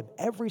fail him,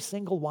 every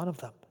single one of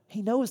them.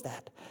 He knows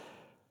that.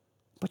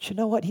 But you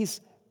know what? He's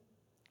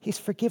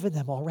forgiven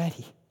them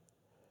already.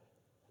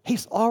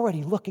 He's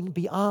already looking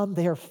beyond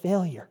their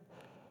failure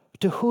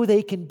to who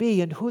they can be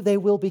and who they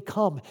will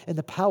become in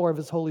the power of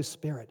his Holy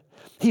Spirit.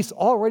 He's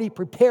already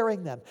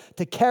preparing them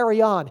to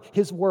carry on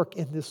his work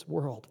in this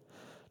world,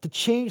 to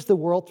change the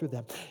world through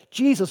them.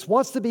 Jesus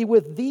wants to be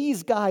with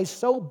these guys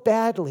so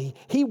badly,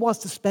 he wants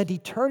to spend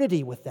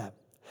eternity with them.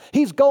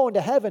 He's going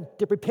to heaven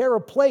to prepare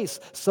a place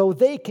so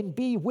they can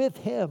be with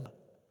him.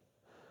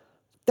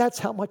 That's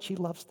how much he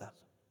loves them.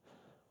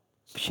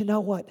 But you know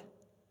what?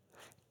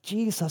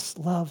 Jesus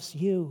loves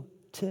you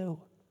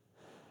too.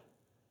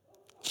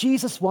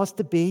 Jesus wants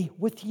to be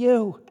with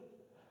you.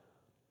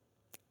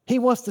 He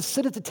wants to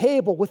sit at the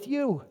table with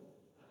you.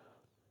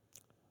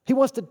 He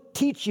wants to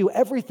teach you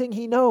everything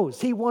he knows.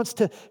 He wants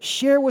to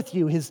share with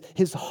you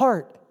his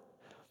heart.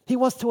 He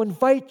wants to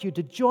invite you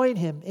to join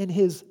him in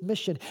his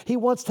mission. He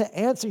wants to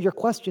answer your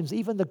questions,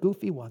 even the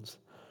goofy ones.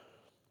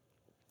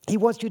 He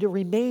wants you to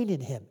remain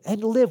in him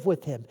and live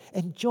with him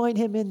and join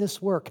him in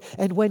this work.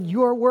 And when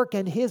your work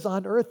and his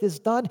on earth is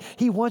done,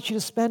 he wants you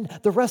to spend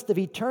the rest of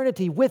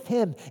eternity with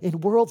him in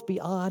worlds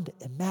beyond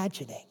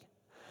imagining.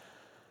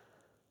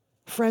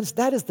 Friends,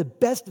 that is the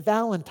best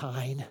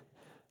Valentine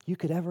you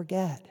could ever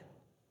get.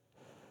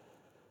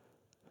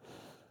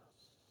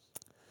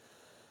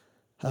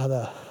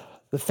 The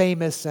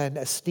famous and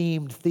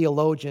esteemed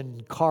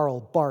theologian Karl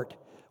Barth,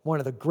 one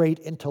of the great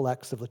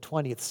intellects of the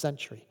 20th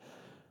century,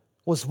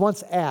 was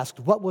once asked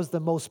what was the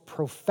most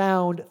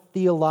profound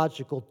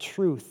theological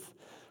truth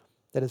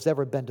that has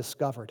ever been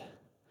discovered.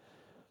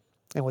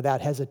 And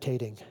without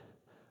hesitating,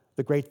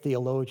 the great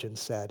theologian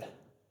said,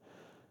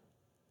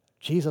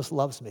 Jesus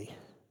loves me,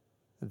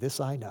 this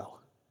I know,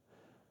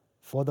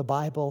 for the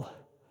Bible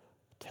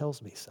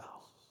tells me so.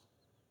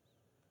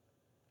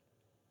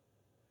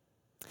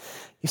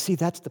 You see,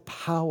 that's the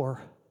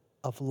power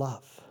of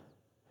love.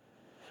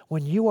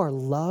 When you are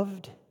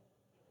loved,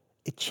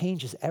 it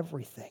changes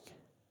everything.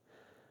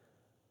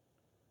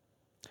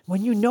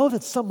 When you know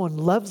that someone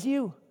loves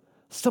you,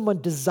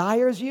 someone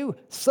desires you,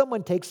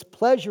 someone takes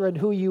pleasure in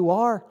who you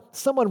are,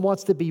 someone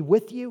wants to be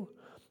with you,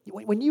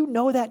 when you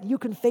know that, you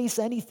can face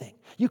anything.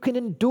 You can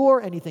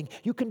endure anything.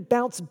 You can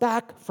bounce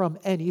back from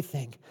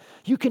anything.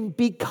 You can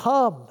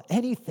become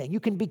anything. You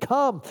can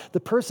become the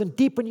person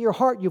deep in your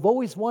heart you've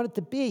always wanted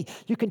to be.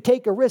 You can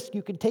take a risk.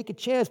 You can take a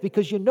chance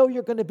because you know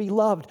you're going to be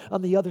loved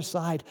on the other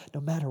side no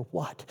matter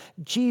what.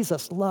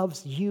 Jesus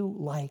loves you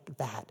like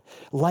that,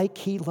 like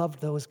he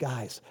loved those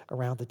guys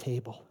around the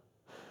table.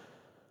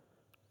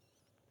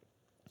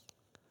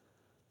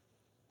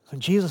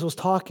 When Jesus was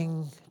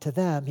talking to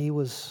them, he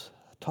was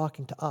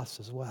talking to us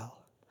as well.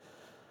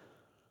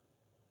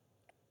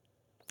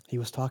 He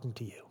was talking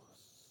to you.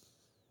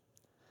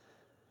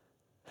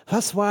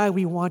 That's why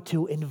we want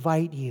to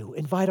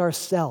invite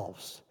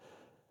ourselves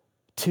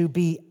to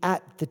be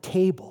at the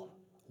table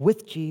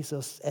with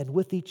Jesus and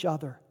with each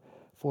other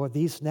for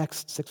these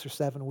next 6 or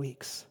 7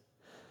 weeks.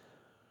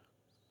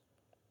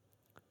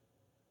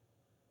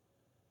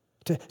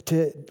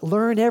 To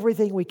learn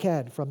everything we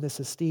can from this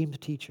esteemed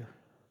teacher.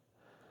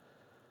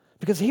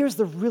 Because here's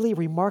the really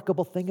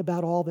remarkable thing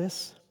about all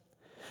this.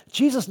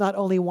 Jesus not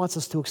only wants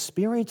us to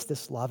experience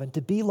this love and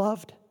to be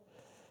loved,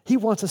 he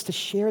wants us to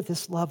share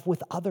this love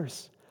with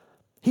others.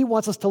 He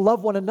wants us to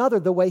love one another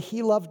the way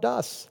he loved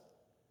us.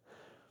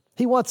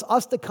 He wants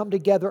us to come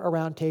together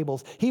around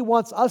tables. He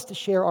wants us to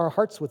share our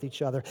hearts with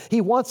each other. He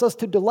wants us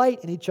to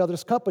delight in each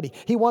other's company.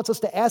 He wants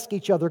us to ask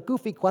each other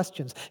goofy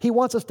questions. He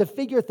wants us to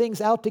figure things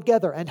out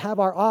together and have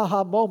our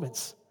aha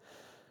moments.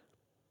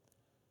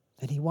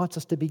 And he wants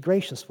us to be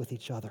gracious with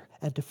each other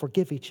and to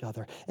forgive each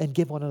other and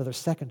give one another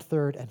second,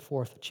 third, and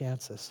fourth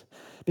chances.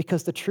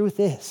 Because the truth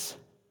is,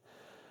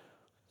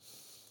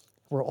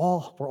 we're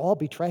all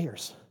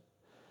betrayers.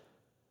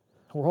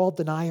 We're all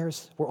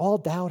deniers. We're all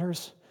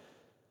doubters.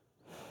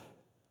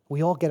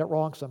 We all get it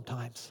wrong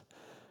sometimes.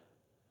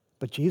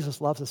 But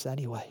Jesus loves us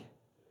anyway.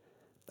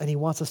 And he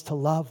wants us to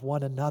love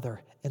one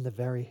another in the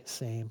very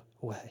same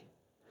way.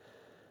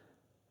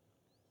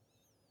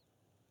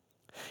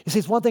 You see,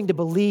 it's one thing to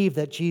believe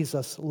that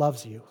Jesus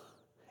loves you.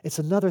 It's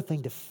another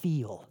thing to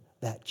feel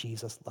that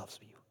Jesus loves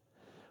you.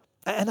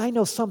 And I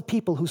know some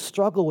people who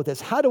struggle with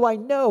this. How do I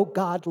know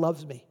God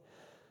loves me?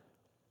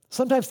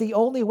 Sometimes the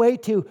only way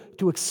to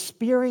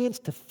experience,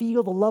 to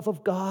feel the love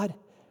of God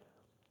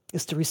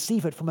is to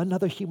receive it from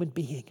another human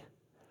being,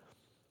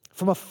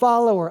 from a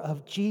follower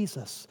of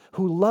Jesus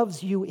who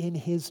loves you in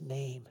his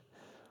name.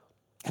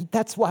 And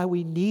that's why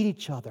we need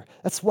each other.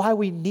 That's why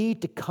we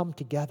need to come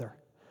together.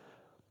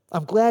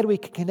 I'm glad we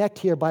can connect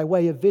here by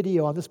way of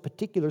video on this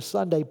particular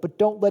Sunday, but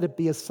don't let it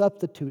be a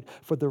substitute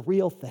for the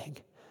real thing.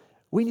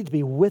 We need to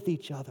be with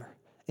each other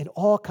in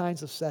all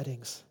kinds of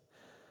settings.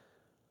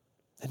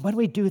 And when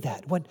we do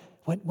that,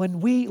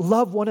 when we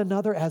love one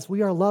another as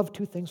we are loved,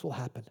 two things will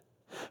happen.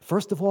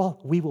 First of all,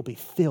 we will be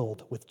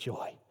filled with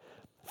joy.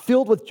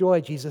 Filled with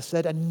joy, Jesus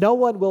said, and no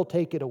one will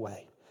take it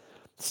away.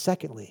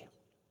 Secondly,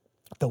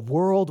 the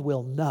world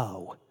will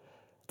know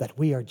that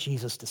we are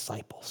Jesus'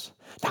 disciples.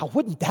 Now,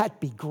 wouldn't that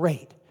be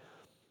great?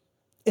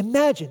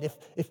 Imagine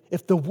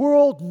if the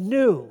world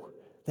knew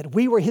that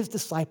we were his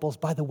disciples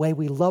by the way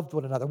we loved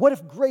one another. What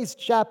if Grace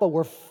Chapel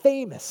were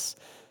famous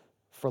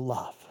for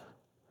love?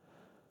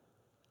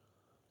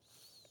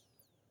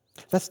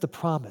 That's the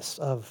promise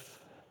of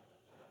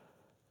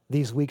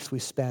these weeks we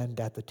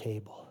spend at the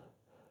table.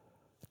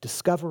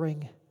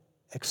 Discovering,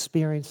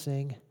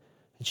 experiencing,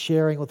 and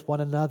sharing with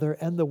one another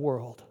and the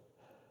world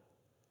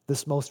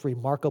this most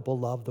remarkable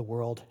love the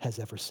world has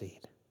ever seen.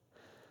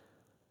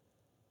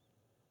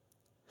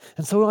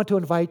 And so we want to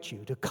invite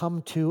you to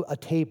come to a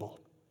table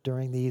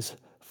during these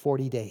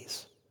 40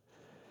 days.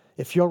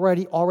 If you're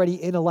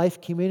already in a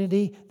life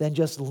community, then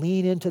just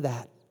lean into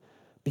that.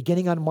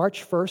 Beginning on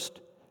March 1st,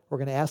 we're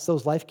going to ask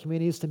those life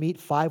communities to meet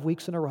 5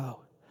 weeks in a row.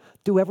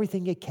 Do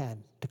everything you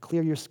can to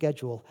clear your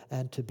schedule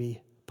and to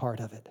be part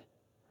of it.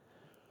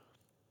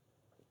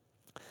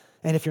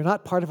 And if you're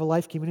not part of a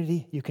life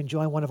community, you can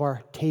join one of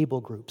our table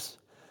groups.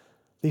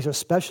 These are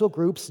special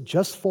groups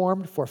just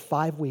formed for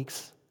 5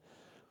 weeks.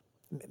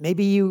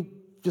 Maybe you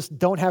just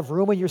don't have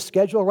room in your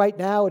schedule right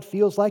now, it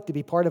feels like, to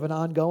be part of an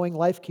ongoing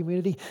life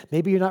community.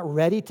 Maybe you're not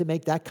ready to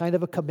make that kind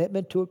of a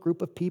commitment to a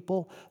group of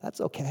people.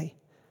 That's okay.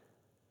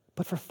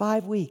 But for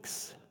 5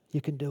 weeks, you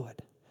can do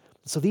it.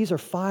 So these are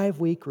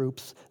 5-week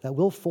groups that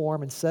we'll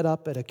form and set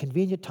up at a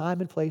convenient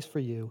time and place for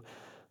you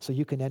so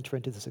you can enter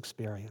into this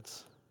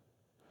experience.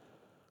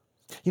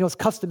 You know, it's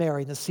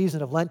customary in the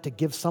season of Lent to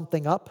give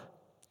something up,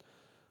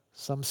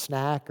 some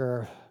snack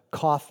or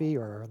coffee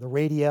or the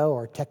radio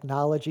or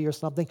technology or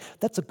something.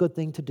 That's a good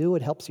thing to do.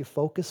 It helps you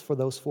focus for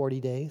those 40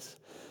 days.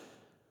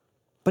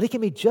 But it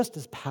can be just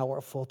as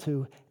powerful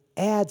to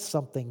add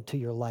something to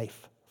your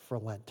life for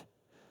Lent.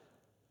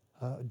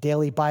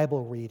 Daily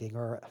Bible reading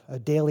or a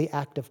daily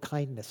act of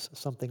kindness,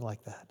 something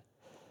like that.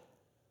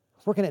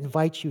 We're going to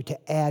invite you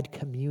to add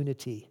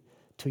community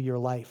to your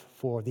life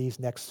for these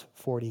next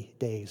 40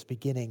 days,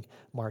 beginning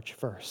March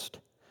 1st.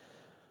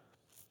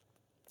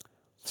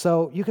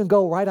 So you can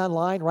go right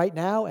online right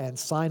now and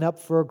sign up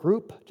for a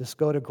group. Just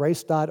go to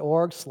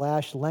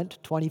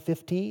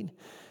grace.org/Lent2015.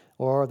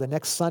 Or the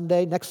next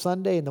Sunday, and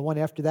the one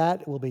after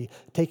that, we'll be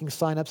taking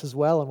sign-ups as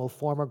well, and we'll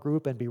form a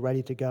group and be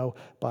ready to go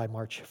by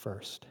March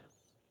 1st.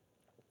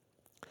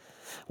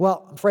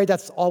 Well, I'm afraid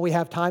that's all we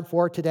have time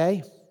for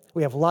today.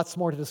 We have lots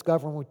more to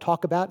discover and we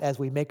talk about as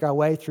we make our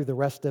way through the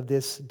rest of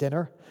this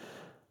dinner.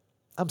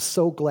 I'm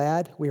so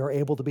glad we are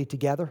able to be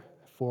together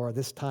for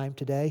this time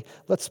today.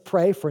 Let's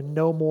pray for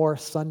no more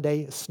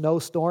Sunday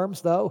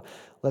snowstorms, though.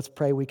 Let's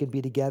pray we can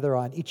be together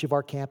on each of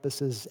our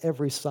campuses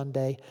every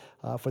Sunday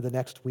for the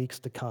next weeks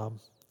to come.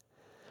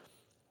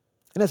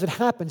 And as it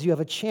happens, you have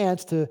a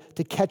chance to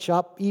catch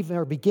up even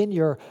or begin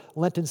your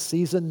Lenten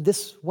season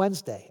this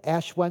Wednesday.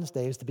 Ash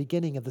Wednesday is the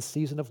beginning of the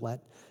season of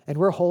Lent. And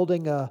we're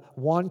holding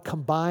one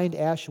combined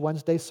Ash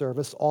Wednesday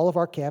service, all of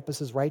our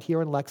campuses right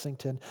here in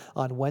Lexington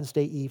on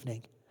Wednesday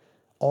evening.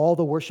 All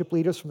the worship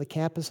leaders from the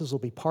campuses will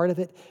be part of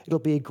it. It'll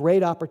be a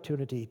great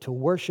opportunity to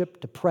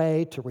worship, to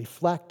pray, to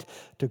reflect,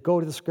 to go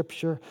to the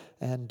Scripture,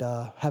 and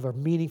have a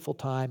meaningful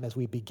time as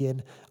we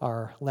begin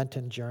our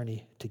Lenten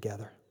journey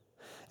together.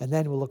 And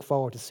then we'll look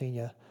forward to seeing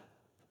you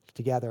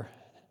together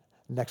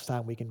next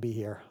time we can be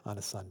here on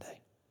a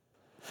Sunday.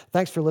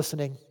 Thanks for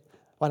listening.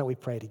 Why don't we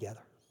pray together?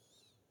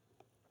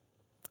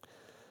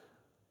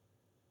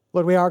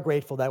 Lord, we are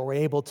grateful that we're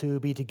able to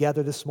be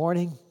together this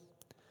morning,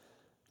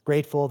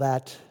 grateful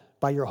that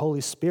by your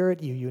Holy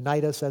Spirit you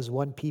unite us as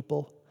one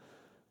people,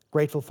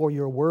 grateful for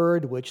your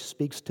word which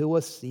speaks to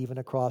us even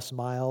across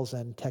miles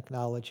and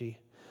technology,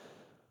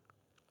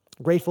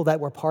 grateful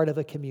that we're part of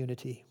a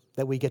community,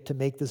 that we get to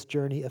make this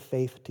journey of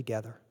faith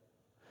together.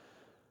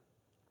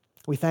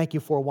 We thank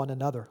you for one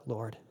another,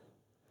 Lord,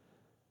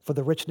 for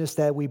the richness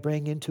that we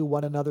bring into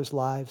one another's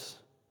lives,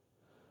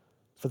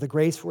 for the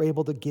grace we're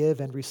able to give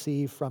and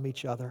receive from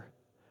each other.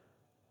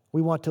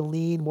 We want to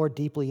lean more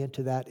deeply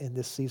into that in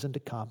this season to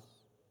come.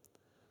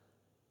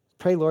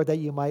 Pray, Lord, that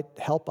you might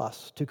help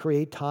us to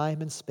create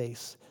time and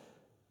space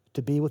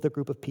to be with a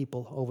group of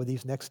people over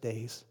these next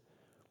days.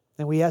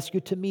 And we ask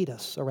you to meet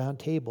us around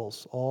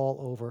tables all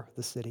over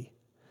the city.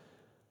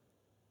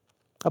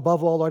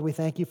 Above all, Lord, we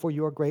thank you for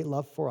your great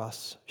love for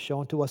us,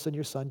 shown to us in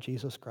your Son,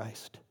 Jesus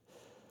Christ.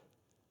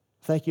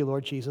 Thank you,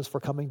 Lord Jesus, for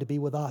coming to be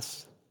with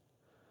us,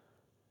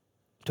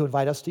 to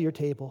invite us to your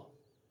table,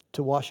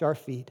 to wash our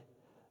feet,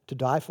 to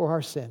die for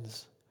our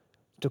sins,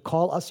 to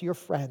call us your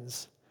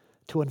friends,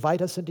 to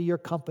invite us into your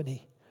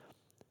company,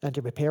 and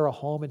to prepare a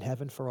home in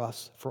heaven for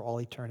us for all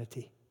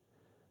eternity.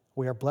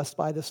 We are blessed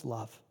by this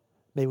love.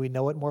 May we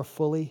know it more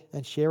fully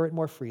and share it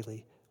more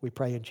freely. We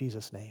pray in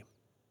Jesus' name.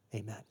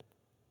 Amen.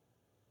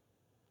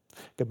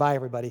 Goodbye,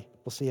 everybody.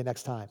 We'll see you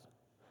next time.